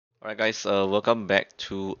Alright guys, welcome back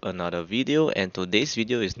to another video, and today's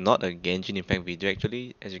video is not a Genshin Impact video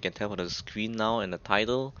actually. As you can tell from the screen now and the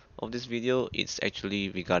title of this video, it's actually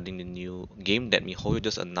regarding the new game that miHoYo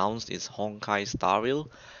just announced. It's Honkai Star Rail.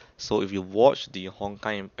 So if you watched the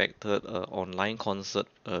Honkai Impacted online concert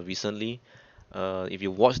recently, if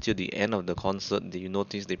you watched till the end of the concert, you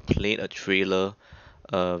notice they played a trailer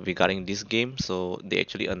regarding this game. So they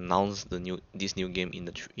actually announced this new game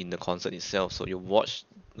in the concert itself. So you watch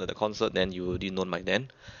the concert, then you already know by then.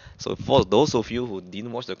 So for those of you who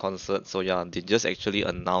didn't watch the concert, so yeah, they just actually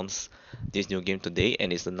announced this new game today,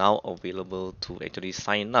 and it's now available to actually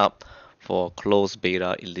sign up for closed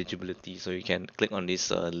beta eligibility. So you can click on this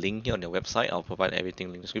link here on their website. I'll provide everything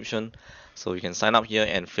in the description. So you can sign up here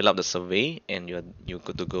and fill up the survey, and you're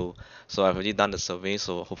good to go. So I've already done the survey,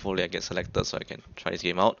 so hopefully I get selected so I can try this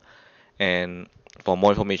game out. And for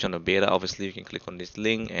more information on the beta, obviously you can click on this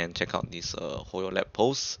link and check out this Hoyo Lab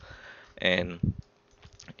post. And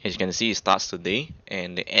as you can see, it starts today,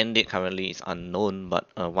 and the end date currently is unknown. But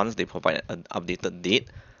once they provide an updated date,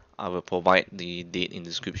 I will provide the date in the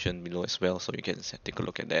description below as well, so you can take a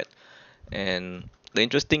look at that. And the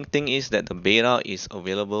interesting thing is that the beta is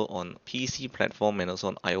available on PC platform and also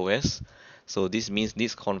on iOS. So this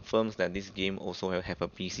confirms that this game also will have a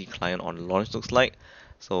PC client on launch, looks like.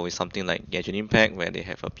 So it's something like Genshin Impact, where they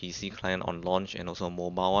have a PC client on launch and also a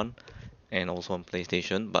mobile one, and also on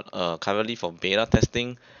PlayStation. But currently for beta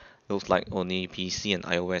testing, looks like only PC and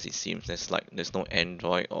iOS it seems. There's no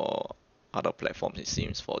Android or other platforms it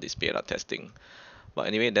seems for this beta testing. But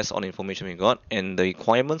anyway, that's all the information we got, and the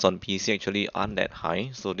requirements on PC actually aren't that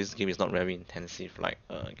high, so this game is not very intensive like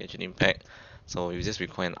Genshin Impact. So you just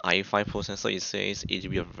require an i5 processor, it says 8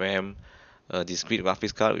 GB of RAM, a discrete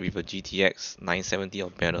graphics card with a GTX 970 or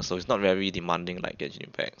better, so it's not very demanding like Genshin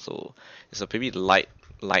Impact. So it's a pretty light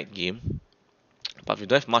game, but we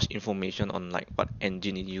don't have much information on like what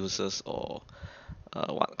engine it uses or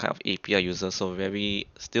what kind of API uses, so very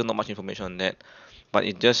still not much information on that. But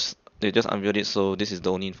they just unveiled it, so this is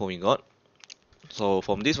the only info we got. So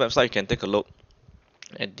from this website, you can take a look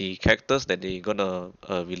at the characters that they gonna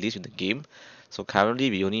release in the game. So currently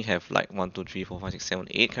we only have like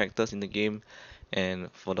 8 characters in the game. And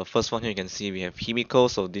for the first one here, you can see we have Himiko.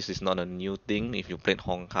 So this is not a new thing. If you played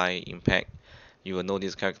Honkai Impact, you will know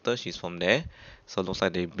this character. She's from there. So it looks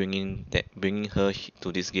like they bringing her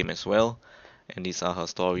to this game as well. And these are her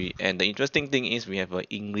story. And the interesting thing is we have an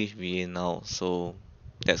English VA now. So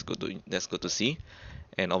that's good to see.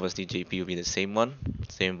 And obviously JP will be the same one,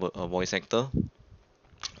 same voice actor.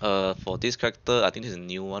 For this character, I think this is a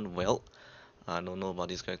new one. Well, I don't know about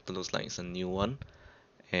this character. Looks like it's a new one.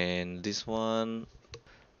 And this one,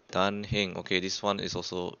 Dan Heng. Okay, this one is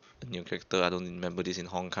also a new character. I don't remember this in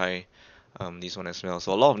Honkai. This one as well.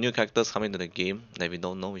 So a lot of new characters coming to the game that we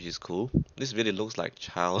don't know, which is cool. This really looks like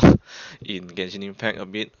Child in Genshin Impact a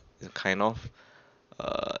bit, kind of.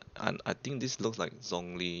 And I think this looks like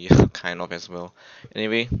Zhongli, kind of as well.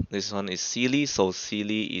 Anyway, this one is Sealy, so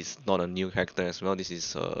Sealy is not a new character as well. This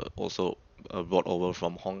is also brought over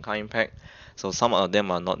from Honkai Impact. So some of them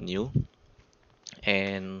are not new.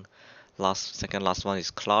 And second last one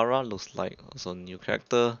is Clara, looks like also a new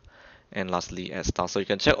character. And lastly, Asta. So you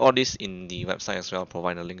can check all this in the website as well.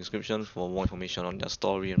 Provide a link description for more information on their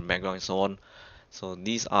story and background and so on. So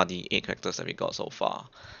these are the 8 characters that we got so far.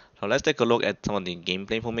 Now let's take a look at some of the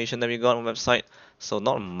gameplay information that we got on the website. So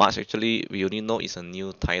not much actually. We only know it's a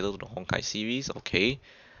new title to the Honkai series. Okay,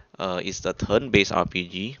 it's the turn-based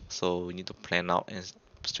RPG. So we need to plan out and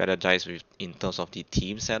strategize with in terms of the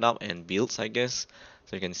team setup and builds, I guess.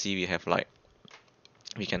 So you can see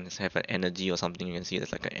we can have an energy or something. You can see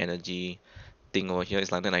there's like an energy thing over here.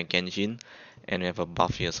 It's like that like Genshin, and we have a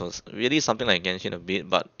buff here. So it's really something like Genshin a bit,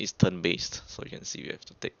 but it's turn-based. So you can see we have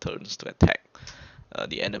to take turns to attack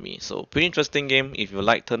the enemy. So pretty interesting game. If you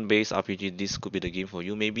like turn-based RPG, this could be the game for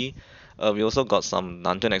you maybe. We also got some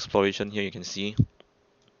dungeon exploration here. You can see.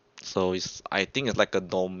 So I think it's like a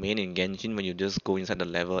domain in Genshin when you just go inside the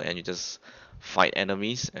level and you just fight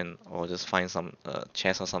enemies and or just find some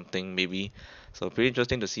chest or something maybe. So pretty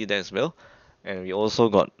interesting to see that as well. And we also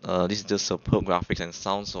got this is just superb graphics and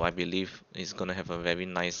sound, so I believe it's gonna have a very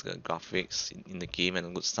nice graphics in the game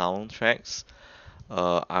and good soundtracks.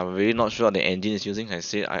 I'm really not sure what the engine is using. I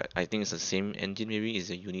think it's the same engine, maybe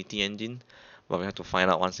it's a Unity engine, but we have to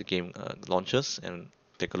find out once the game launches and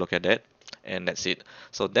take a look at that. And that's it.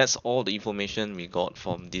 So that's all the information we got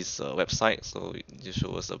from this website. So it just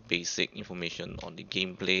shows us the basic information on the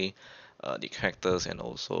gameplay, the characters, and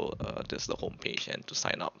also just the homepage and to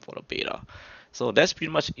sign up for the beta. So that's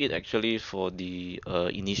pretty much it actually for the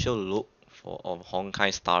initial look of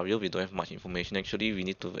Honkai Star Rail. We don't have much information actually. We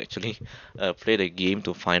need to actually play the game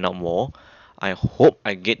to find out more. I hope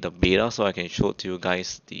I get the beta so I can show to you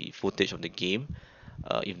guys the footage of the game,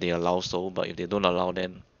 if they allow so. But if they don't allow,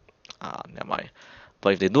 then never mind.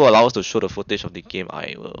 But if they do allow us to show the footage of the game,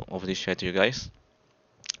 I will obviously share to you guys.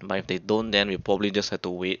 But if they don't, then we probably just have to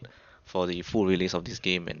wait for the full release of this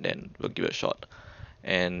game and then we'll give it a shot.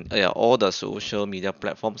 And yeah, all the social media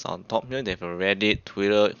platforms are on top here. They have a Reddit,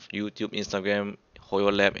 Twitter, YouTube, Instagram,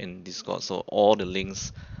 Hoyo Lab, and Discord. So all the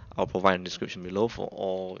links I'll provide in the description below for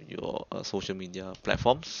all your social media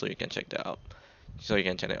platforms, so you can check that out. So you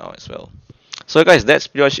can check it out as well. So guys, that's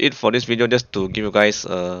pretty much it for this video. Just to give you guys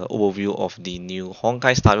an overview of the new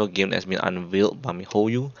Honkai style game that's been unveiled by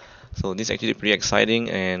miHoYo. So this is actually pretty exciting,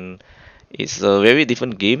 and it's a very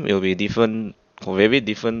different game. It will be different, very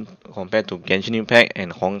different compared to Genshin Impact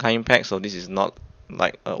and Honkai Impact. So this is not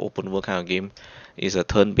like an open world kind of game. It's a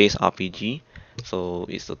turn-based RPG. So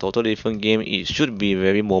it's a totally different game. It should be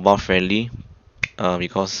very mobile friendly,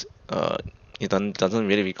 because it doesn't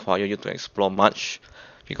really require you to explore much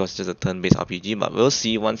because it's just a turn-based RPG. But we'll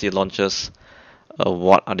see once it launches,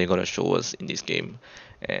 what are they gonna show us in this game.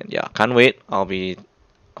 And yeah, can't wait.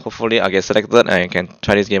 Hopefully I'll get selected and I can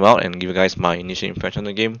try this game out and give you guys my initial impression of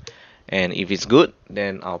the game. And if it's good,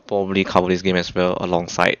 then I'll probably cover this game as well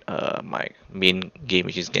alongside my main game,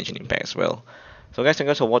 which is Genshin Impact as well. So guys, thank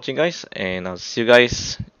you guys for watching guys, and I'll see you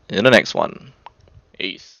guys in the next one.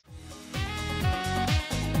 Peace.